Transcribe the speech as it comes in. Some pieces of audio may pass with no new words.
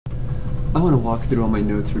I want to walk through all my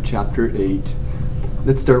notes for Chapter 8.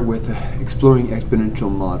 Let's start with exploring exponential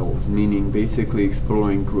models, meaning basically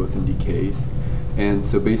exploring growth and decays. And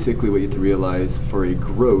so basically what you have to realize, for a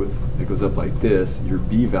growth that goes up like this, your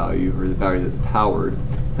b value, or the value that's powered,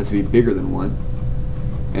 has to be bigger than 1.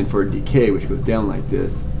 And for a decay, which goes down like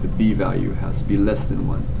this, the b value has to be less than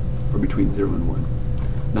 1, or between 0 and 1.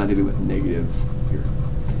 Not dealing with negatives here.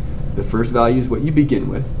 The first value is what you begin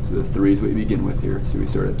with, so the 3 is what you begin with here. So we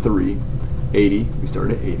start at 3, 80, we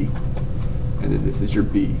start at 80. And then this is your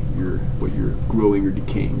b, what you're growing or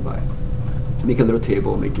decaying by. Make a little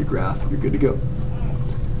table, make your graph, you're good to go.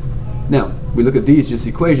 Now, we look at these just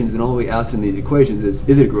equations, and all we ask in these equations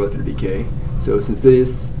is it growth or decay? So since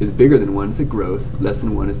this is bigger than 1, it's a growth, less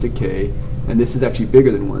than 1 is decay, and this is actually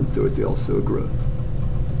bigger than 1, so it's also a growth.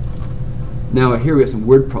 Now here we have some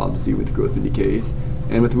word problems to do with growth and decays.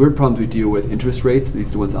 And with word problems we deal with interest rates, these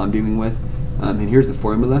are the ones I'm dealing with. And here's the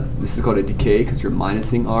formula. This is called a decay because you're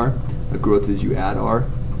minusing r. A growth is you add r.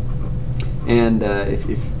 And if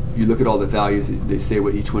you look at all the values, they say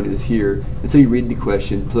what each one is here. And so you read the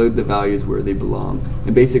question, plug the values where they belong,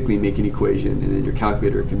 and basically make an equation, and then your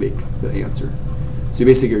calculator can make the answer. So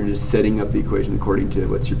basically you're just setting up the equation according to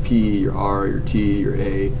what's your p, your r, your t, your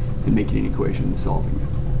a, and making an equation and solving it.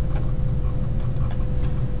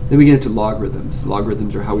 Then we get into logarithms.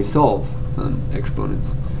 Logarithms are how we solve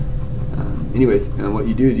exponents. Anyways, what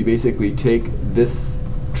you do is you basically take this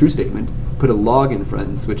true statement, put a log in front,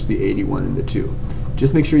 and switch the 81 and the 2.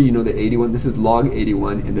 Just make sure you know the 81, this is log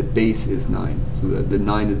 81, and the base is 9. So the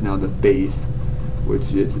 9 is now the base,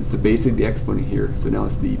 which is it's the base of the exponent here. So now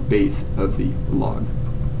it's the base of the log.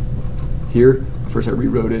 Here, first I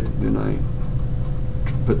rewrote it, then I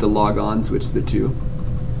put the log on, switch the 2.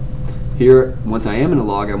 Here, once I am in a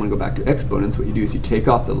log, I want to go back to exponents. What you do is you take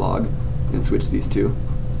off the log and switch these two.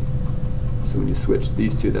 So when you switch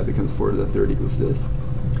these two, that becomes 4 to the third equals this.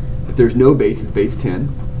 If there's no base, it's base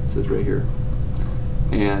 10. It says right here.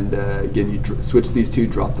 And again, you switch these two,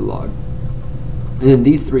 drop the log. And then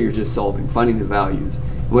these three are just solving, finding the values.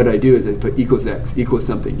 And what I do is I put equals x, equals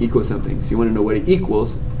something, equals something. So you want to know what it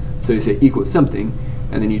equals. So you say equals something,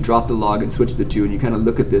 and then you drop the log and switch the 2, and you kind of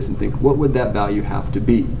look at this and think, what would that value have to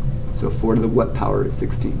be? So 4 to the what power is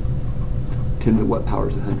 16. 10 to the what power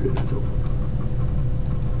is 100, and so forth.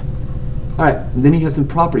 Alright, and then you have some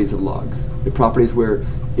properties of logs. The properties where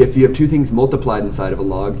if you have two things multiplied inside of a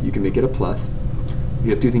log, you can make it a plus. If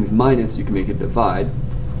you have two things minus, you can make it a divide.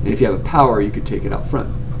 And if you have a power, you could take it out front.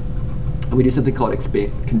 And we do something called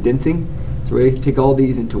condensing. So we're going to take all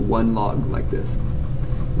these into one log like this.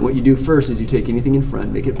 And what you do first is you take anything in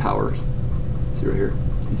front, make it powers. See right here,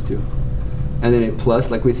 these two. And then a plus,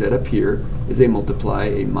 like we said up here, is a multiply,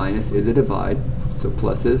 a minus is a divide. So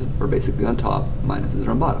pluses are basically on top, minuses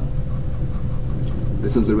are on bottom.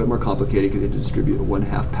 This one's a little bit more complicated because they distribute a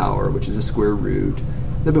 1/2 power, which is a square root.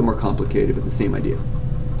 A little bit more complicated, but the same idea.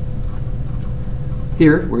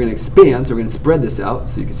 Here, we're going to expand, so we're going to spread this out,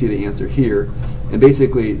 so you can see the answer here. And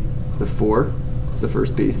basically, the 4 is the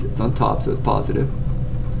first piece. It's on top, so it's positive.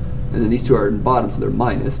 And then these two are in bottom, so they're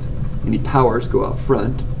minus. Any powers go out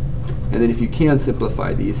front. And then if you can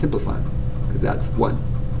simplify these, simplify them, because that's 1.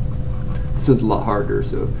 This one's a lot harder,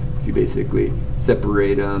 so if you basically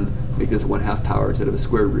separate them, make this 1/2 power instead of a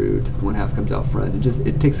square root, 1/2 comes out front.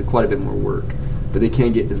 It takes quite a bit more work, but they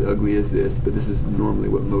can get as ugly as this, but this is normally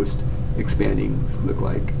what most expandings look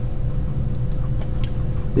like.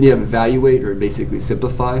 Then you have evaluate, or basically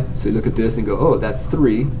simplify. So you look at this and go, oh, that's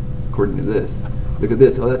 3, according to this. Look at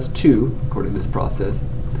this, oh, that's 2, according to this process.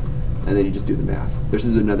 And then you just do the math. This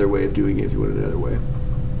is another way of doing it if you want it another way.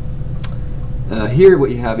 Here what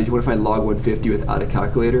you have is you want to find log 150 without a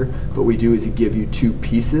calculator. What we do is you give you two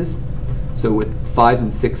pieces. So with 5s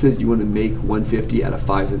and 6s, you want to make 150 out of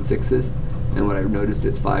 5s and 6s. And what I've noticed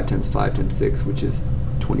is 5 times 5 times 6, which is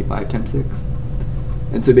 25 times 6.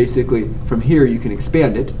 And so basically from here you can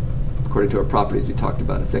expand it according to our properties we talked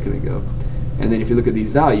about a second ago. And then if you look at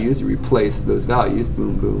these values, you replace those values,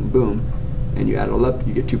 boom, boom, boom, and you add it all up,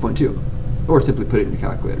 you get 2.2. Or simply put it in your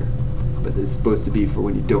calculator. But it's supposed to be for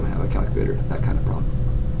when you don't have a calculator, that kind of problem.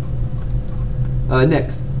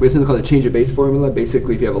 Next, we have something called a change of base formula.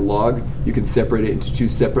 Basically, if you have a log, you can separate it into two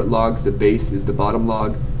separate logs. The base is the bottom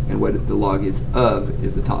log, and what the log is of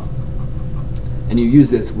is the top. And you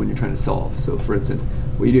use this when you're trying to solve. So for instance,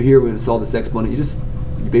 what you do here, we're going to solve this exponent.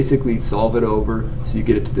 You basically solve it over so you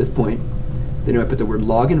get it to this point. Then I put the word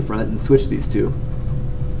log in front and switch these two.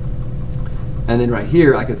 And then right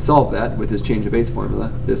here, I could solve that with this change of base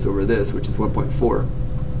formula, this over this, which is 1.4.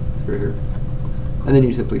 It's right here. And then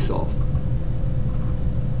you simply solve.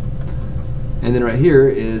 And then right here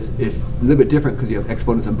is if a little bit different because you have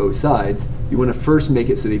exponents on both sides. You want to first make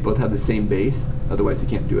it so they both have the same base, otherwise you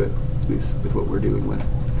can't do it, at least with what we're dealing with.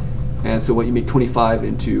 And so when you make 25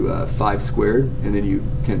 into 5 squared, and then you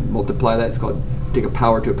can multiply that, it's called take a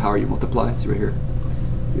power to a power you multiply. See right here,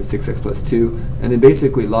 you have 6x plus 2, and then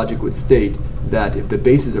basically logic would state that if the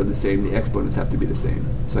bases are the same, the exponents have to be the same.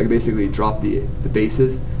 So I can basically drop the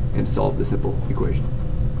bases and solve the simple equation.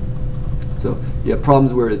 So you have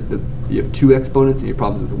problems where you have 2 exponents and you have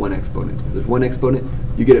problems with 1 exponent. If there's 1 exponent,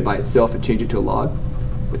 you get it by itself and change it to a log.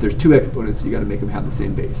 If there's 2 exponents, you got to make them have the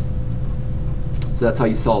same base. So that's how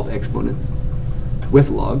you solve exponents with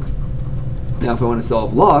logs. Now if I want to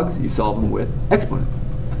solve logs, you solve them with exponents.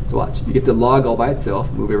 So watch, you get the log all by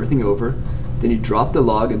itself, move everything over, then you drop the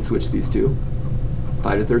log and switch these two.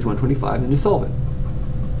 5 to the third is 125, and you solve it.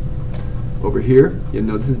 Over here, you'll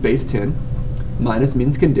know this is base 10. Minus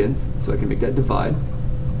means condense, so I can make that divide.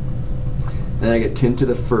 And then I get 10 to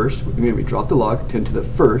the first. Again, we drop the log, 10 to the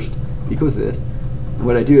first equals this. And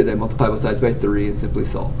what I do is I multiply both sides by 3 and simply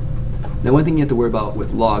solve. Now one thing you have to worry about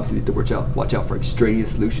with logs is you have to watch out for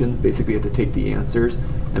extraneous solutions. Basically you have to take the answers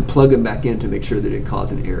and plug them back in to make sure that it didn't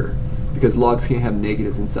cause an error. Because logs can't have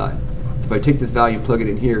negatives inside. So if I take this value and plug it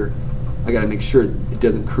in here, I got to make sure it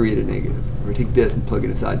doesn't create a negative. If I take this and plug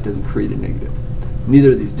it inside, it doesn't create a negative.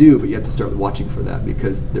 Neither of these do, but you have to start watching for that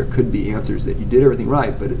because there could be answers that you did everything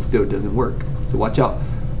right, but it still doesn't work. So watch out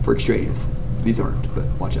for extraneous. These aren't, but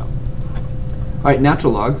watch out. All right,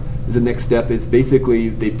 natural logs is the next step. Is basically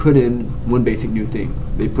they put in one basic new thing.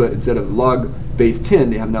 They put, instead of log base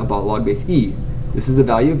 10, they have now bought log base e. This is the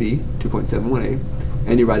value of e, 2.718,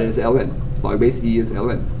 and you write it as ln. Log base e is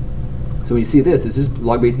ln. So when you see this, it's just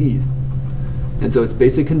log base e's. And so it's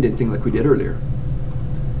basic condensing like we did earlier.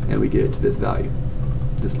 And we get it to this value,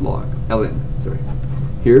 this log, ln, sorry.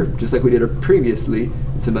 Here, just like we did previously,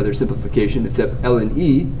 in some other simplification, except ln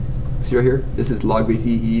e, see right here, this is log base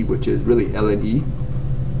e, which is really ln e.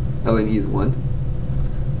 Ln e is 1.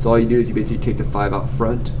 So all you do is you basically take the 5 out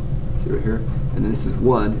front, see right here, and then this is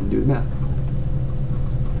 1, and do the math.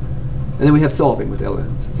 And then we have solving with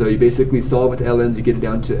ln's. So you basically solve with ln's, you get it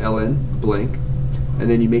down to ln blank, and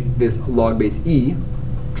then you make this log base e,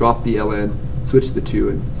 drop the ln, switch the 2,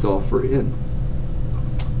 and solve for n.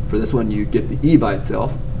 For this one, you get the e by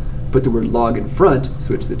itself, put the word log in front,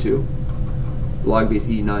 switch the 2. Log base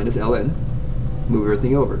e9 is ln, move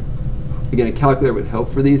everything over. Again, a calculator would help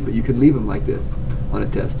for these, but you could leave them like this on a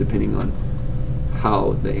test, depending on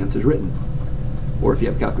how the answer is written, or if you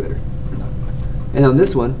have a calculator. And on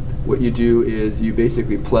this one, what you do is you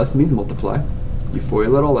basically plus means multiply, you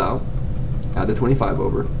FOIL it all out, add the 25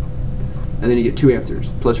 over, and then you get 2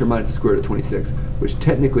 answers, plus or minus the square root of 26, which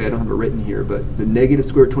technically I don't have it written here, but the negative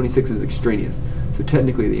square root of 26 is extraneous, so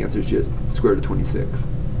technically the answer is just square root of 26.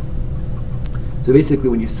 So basically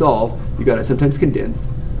when you solve, you got to sometimes condense.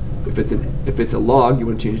 If it's a log, you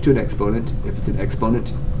want to change it to an exponent. If it's an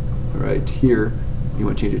exponent, right here, you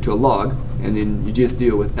want to change it to a log, and then you just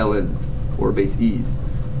deal with ln's or base e's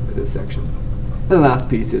with this section. And the last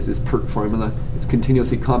piece is this PERT formula. It's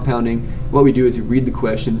continuously compounding. What we do is you read the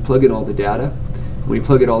question, plug in all the data. When you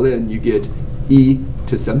plug it all in, you get e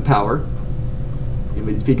to some power.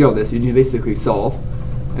 If you get all this, you basically solve.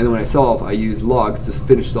 And then when I solve, I use logs to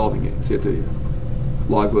finish solving it. So you have to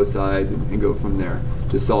log both sides and go from there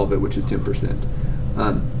to solve it, which is 10%.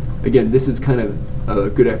 Again, this is kind of a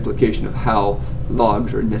good application of how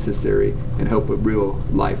logs are necessary and help a real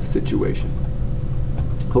life situation.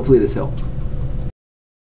 Hopefully this helps.